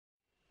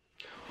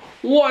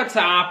What's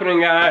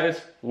happening,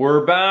 guys?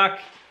 We're back.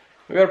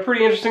 We got a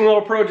pretty interesting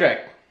little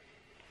project.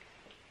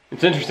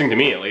 It's interesting to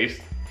me, at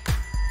least.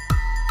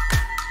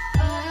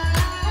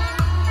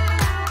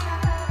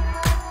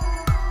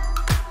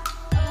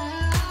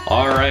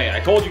 Alright, I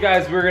told you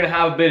guys we were gonna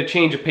have a bit of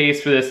change of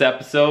pace for this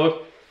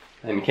episode.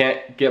 And you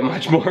can't get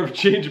much more of a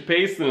change of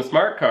pace than a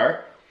smart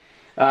car.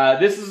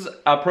 This is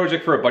a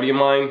project for a buddy of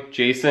mine,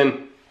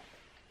 Jason.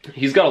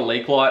 He's got a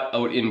lake lot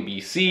out in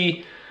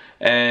BC.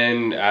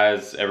 And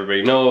as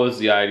everybody knows,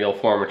 the ideal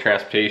form of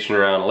transportation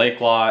around a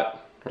lake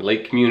lot or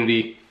lake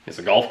community is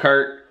a golf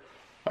cart.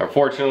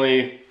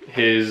 Unfortunately,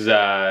 his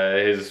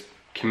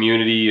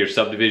community or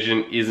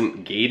subdivision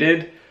isn't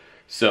gated,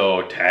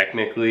 so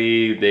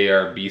technically they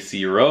are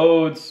BC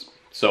roads.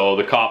 So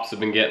the cops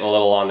have been getting a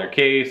little on their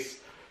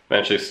case.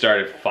 Eventually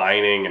started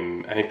fining,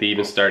 and I think they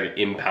even started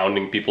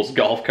impounding people's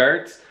golf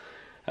carts.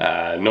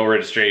 No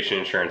registration,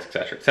 insurance,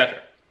 etc., etc.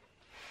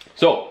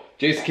 So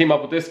Jason came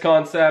up with this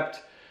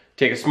concept.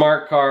 Take a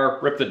smart car,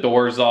 rip the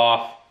doors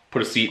off,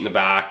 put a seat in the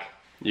back.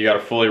 You got a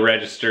fully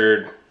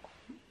registered,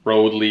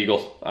 road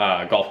legal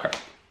golf cart.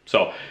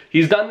 So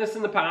he's done this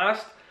in the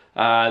past.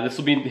 This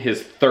will be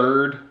his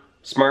third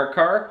smart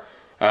car.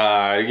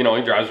 You know,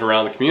 he drives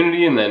around the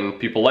community and then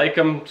people like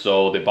him,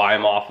 so they buy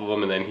him off of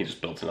him, and then he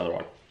just builds another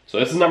one. So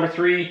this is number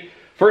 3,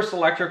 first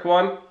electric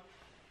one.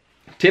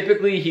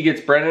 Typically he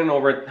gets Brennan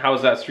over at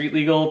How's That Street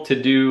Legal to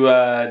do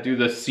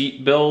the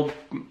seat build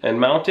and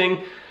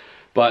mounting.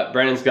 But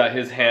Brennan's got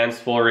his hands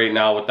full right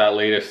now with that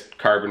latest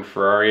carbon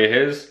Ferrari of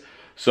his.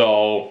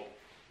 So,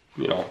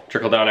 you know,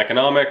 trickle down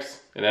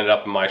economics, it ended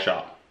up in my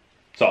shop.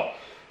 So,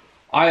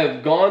 I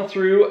have gone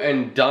through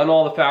and done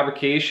all the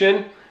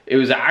fabrication. It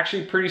was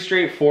actually pretty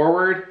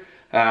straightforward.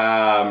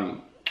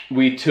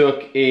 We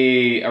took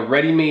a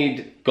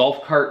ready-made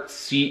golf cart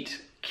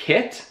seat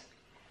kit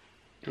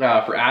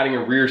for adding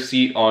a rear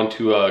seat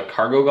onto a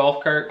cargo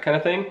golf cart kind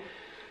of thing.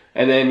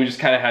 And then we just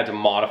kind of had to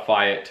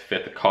modify it to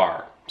fit the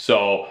car.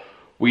 So,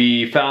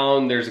 we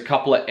found there's a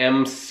couple of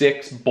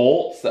M6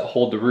 bolts that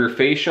hold the rear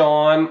fascia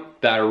on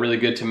that are really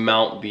good to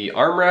mount the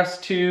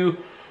armrest to.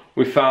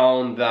 We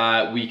found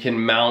that we can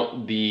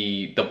mount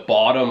the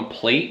bottom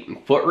plate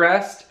and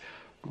footrest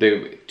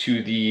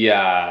to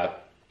the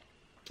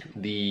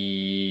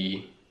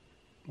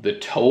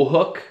tow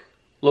hook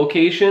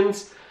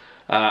locations.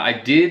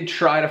 I did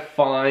try to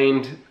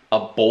find a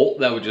bolt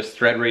that would just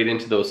thread right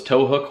into those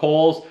tow hook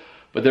holes,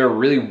 but they're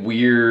really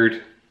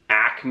weird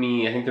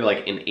Acme, I think they're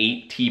like an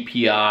 8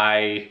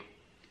 TPI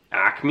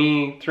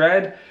Acme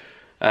thread.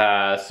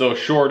 So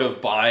short of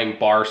buying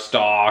bar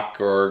stock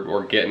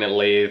or getting it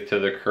lathed to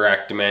the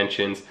correct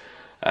dimensions,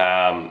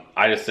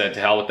 I just said to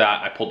hell with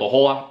that. I pulled the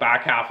whole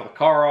back half of the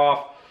car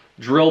off,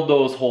 drilled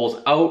those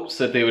holes out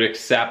so that they would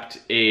accept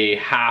a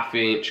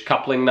 1/2 inch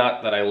coupling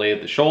nut that I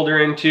laid the shoulder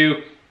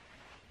into,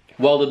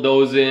 welded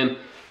those in,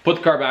 put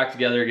the car back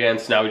together again.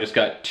 So now we just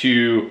got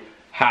 2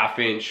 1/2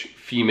 inch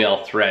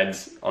female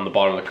threads on the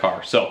bottom of the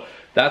car. So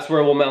that's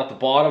where we'll mount the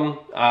bottom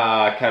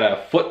kind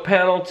of foot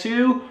panel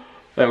to.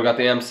 Then we got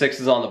the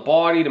M6s on the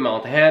body to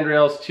mount the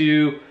handrails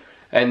to.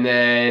 And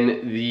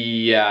then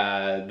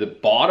the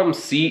bottom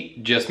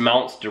seat just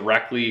mounts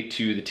directly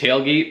to the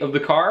tailgate of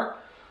the car.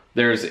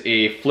 There's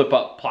a flip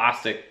up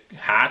plastic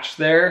hatch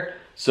there.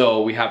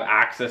 So we have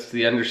access to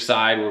the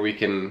underside where we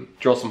can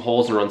drill some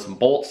holes and run some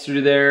bolts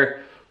through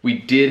there. We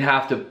did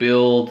have to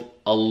build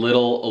a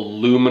little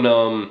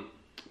aluminum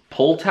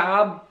pull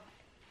tab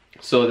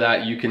so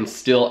that you can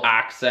still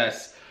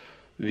access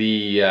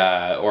the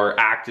or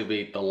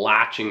activate the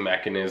latching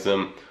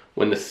mechanism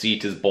when the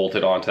seat is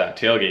bolted onto that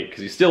tailgate,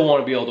 because you still want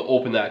to be able to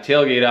open that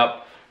tailgate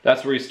up.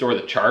 That's where you store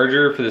the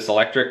charger for this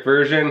electric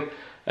version,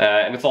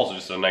 and it's also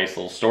just a nice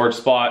little storage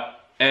spot,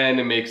 and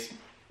it makes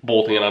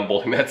bolting and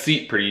unbolting that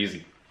seat pretty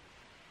easy.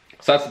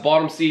 So that's the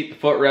bottom seat, the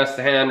footrest,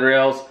 the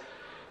handrails,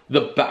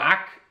 the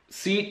back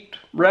seat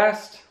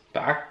rest,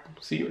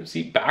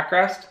 seat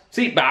backrest.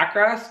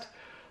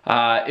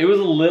 It was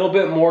a little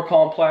bit more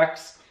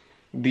complex.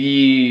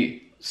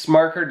 The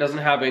smart car doesn't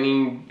have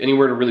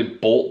anywhere to really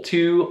bolt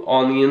to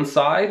on the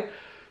inside.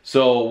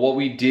 So what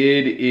we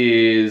did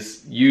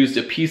is used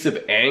a piece of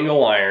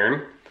angle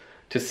iron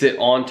to sit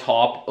on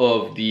top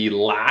of the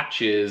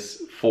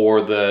latches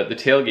for the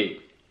tailgate.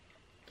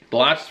 The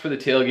latches for the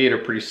tailgate are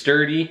pretty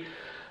sturdy,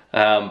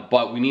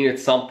 but we needed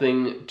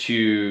something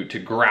to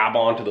grab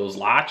onto those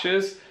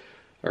latches,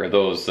 or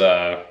those,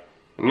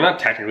 not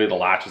technically the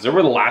latches, they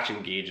were the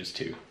latching gauges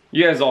too.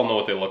 You guys all know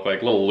what they look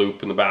like, little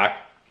loop in the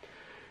back.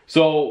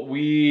 So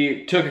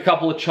we took a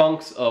couple of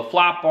chunks of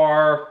flat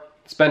bar,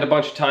 spent a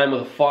bunch of time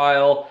with a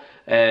file,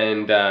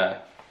 and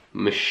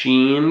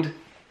machined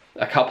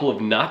a couple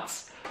of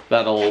nuts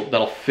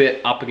that'll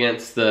fit up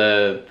against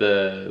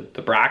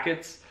the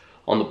brackets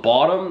on the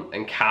bottom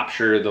and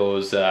capture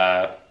those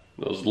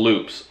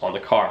loops on the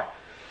car.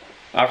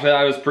 After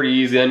that, it was pretty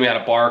easy. Then we had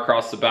a bar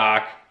across the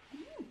back,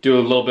 do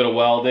a little bit of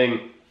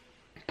welding,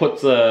 put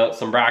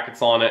some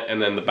brackets on it,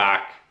 and then the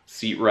back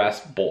seat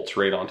rest bolts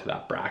right onto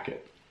that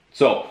bracket.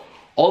 So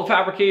all the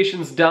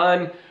fabrication's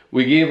done.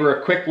 We gave her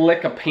a quick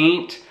lick of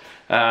paint.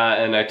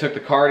 and I took the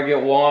car to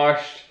get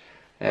washed,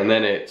 and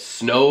then it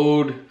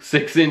snowed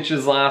 6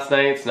 inches last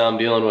night, so now I'm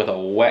dealing with a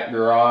wet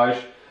garage.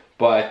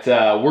 But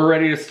we're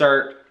ready to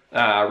start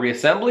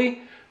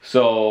reassembly,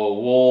 so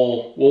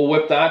we'll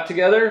whip that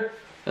together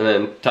and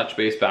then touch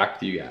base back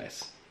with you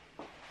guys.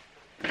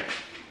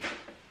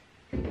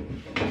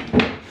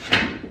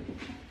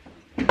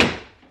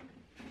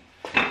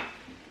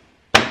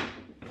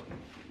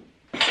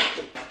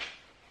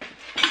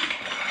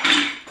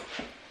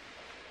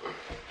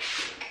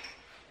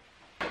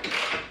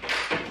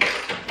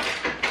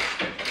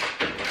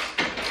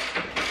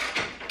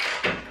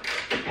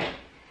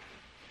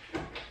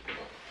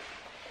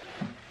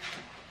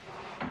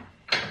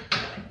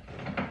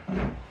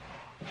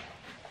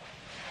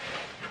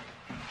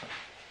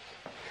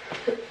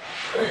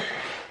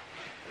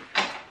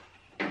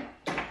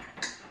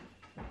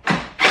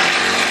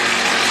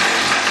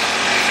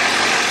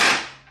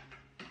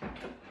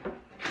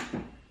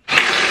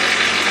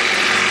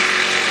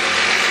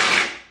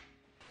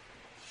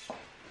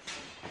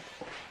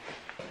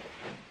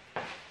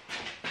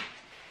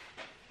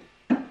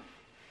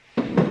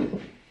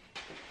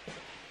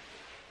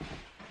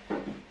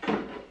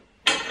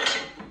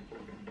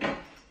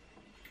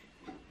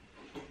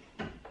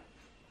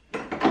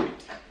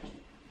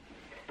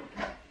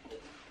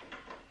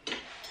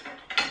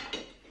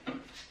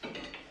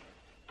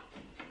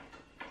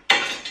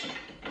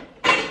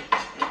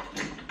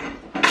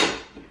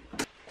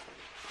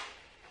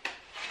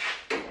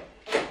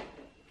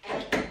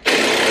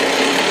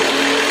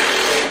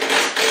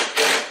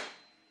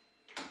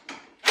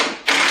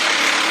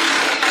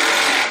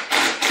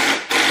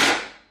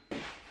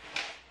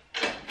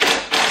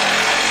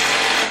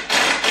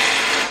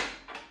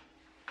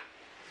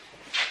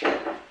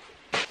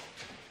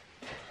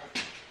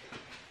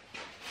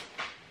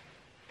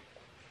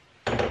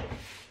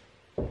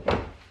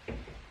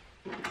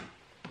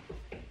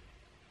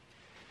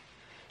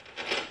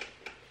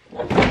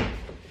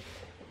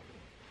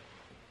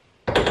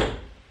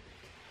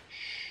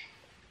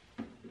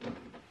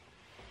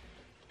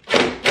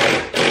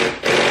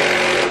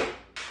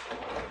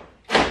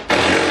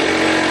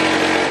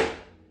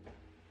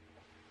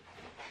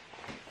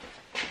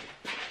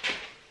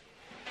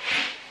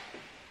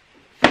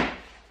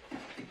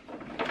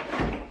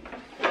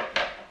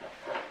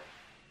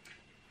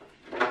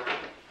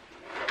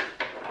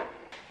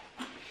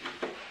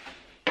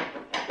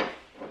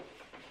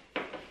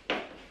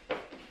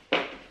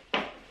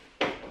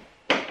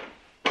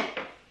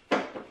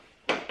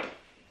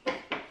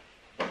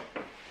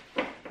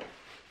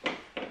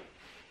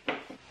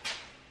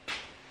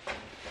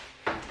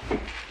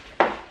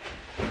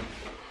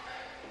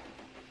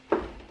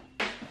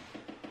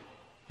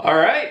 All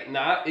right, and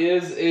that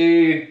is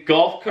a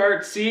golf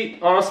cart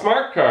seat on a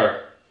smart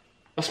car.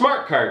 A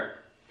smart cart.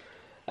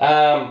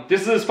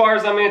 This is as far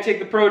as I'm going to take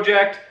the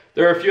project.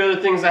 There are a few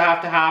other things that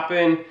have to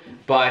happen,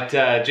 but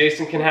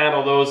Jason can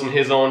handle those in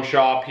his own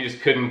shop. He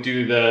just couldn't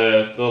do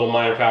the little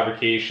minor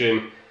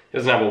fabrication. He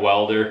doesn't have a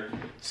welder.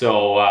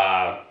 So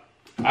I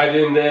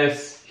did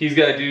this. He's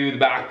got to do the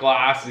back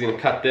glass. He's going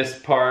to cut this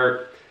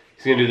part.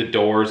 He's going to do the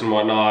doors and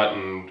whatnot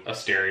and a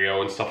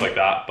stereo and stuff like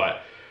that.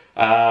 But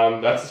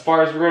that's as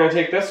far as we're going to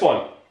take this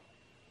one.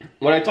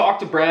 When I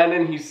talked to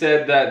Brandon, he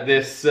said that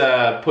this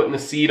putting the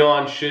seat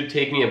on should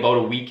take me about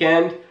a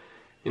weekend.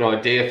 You know,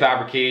 a day of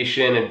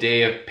fabrication, a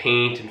day of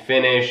paint and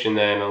finish, and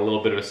then a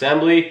little bit of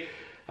assembly.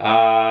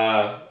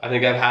 I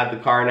think I've had the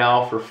car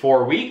now for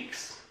 4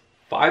 weeks,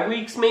 5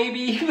 weeks maybe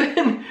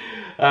even.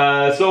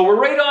 So we're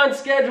right on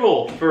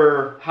schedule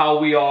for how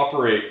we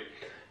operate.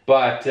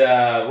 But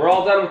we're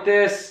all done with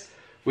this.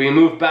 We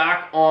move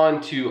back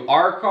onto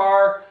our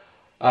car.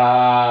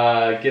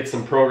 Get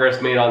some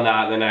progress made on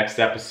that in the next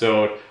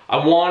episode.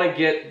 I want to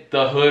get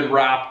the hood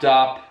wrapped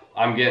up.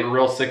 I'm getting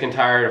real sick and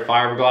tired of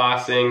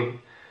fiberglassing.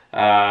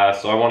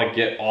 So I want to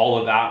get all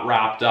of that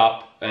wrapped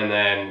up and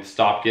then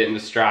stop getting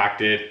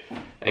distracted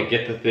and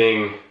get the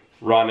thing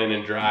running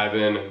and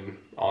driving and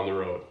on the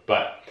road.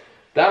 But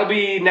that'll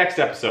be next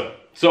episode.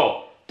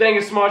 So thank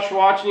you so much for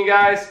watching, you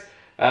guys.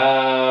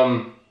 If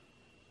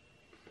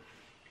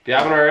you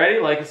haven't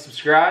already, like and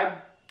subscribe.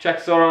 Check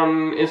us out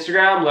on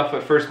Instagram, Left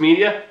Foot First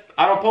Media.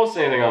 I don't post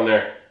anything on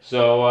there.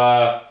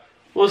 So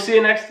we'll see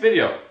you next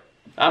video.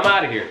 I'm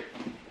out of here.